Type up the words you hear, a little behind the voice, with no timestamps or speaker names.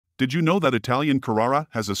Did you know that Italian Carrara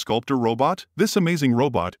has a sculptor robot? This amazing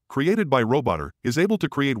robot, created by Robotor, is able to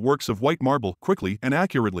create works of white marble quickly and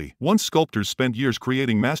accurately. Once sculptors spent years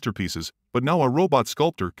creating masterpieces, but now a robot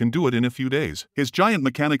sculptor can do it in a few days. His giant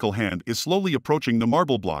mechanical hand is slowly approaching the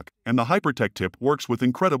marble block, and the hypertech tip works with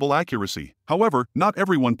incredible accuracy. However, not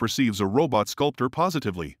everyone perceives a robot sculptor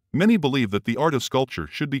positively. Many believe that the art of sculpture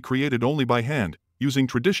should be created only by hand, using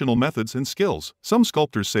traditional methods and skills. Some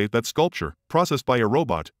sculptors say that sculpture, processed by a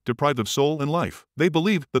robot, deprived of soul and life. They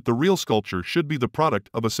believe that the real sculpture should be the product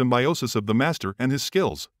of a symbiosis of the master and his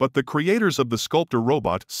skills. But the creators of the sculptor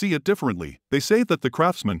robot see it differently. They say that the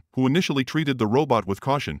craftsmen, who initially treated the robot with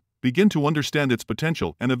caution, begin to understand its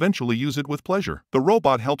potential and eventually use it with pleasure. The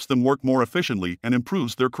robot helps them work more efficiently and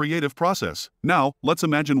improves their creative process. Now, let's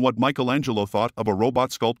imagine what Michelangelo thought of a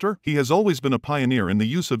robot sculptor. He has always been a pioneer in the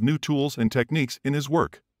use of new tools and techniques in his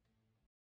work.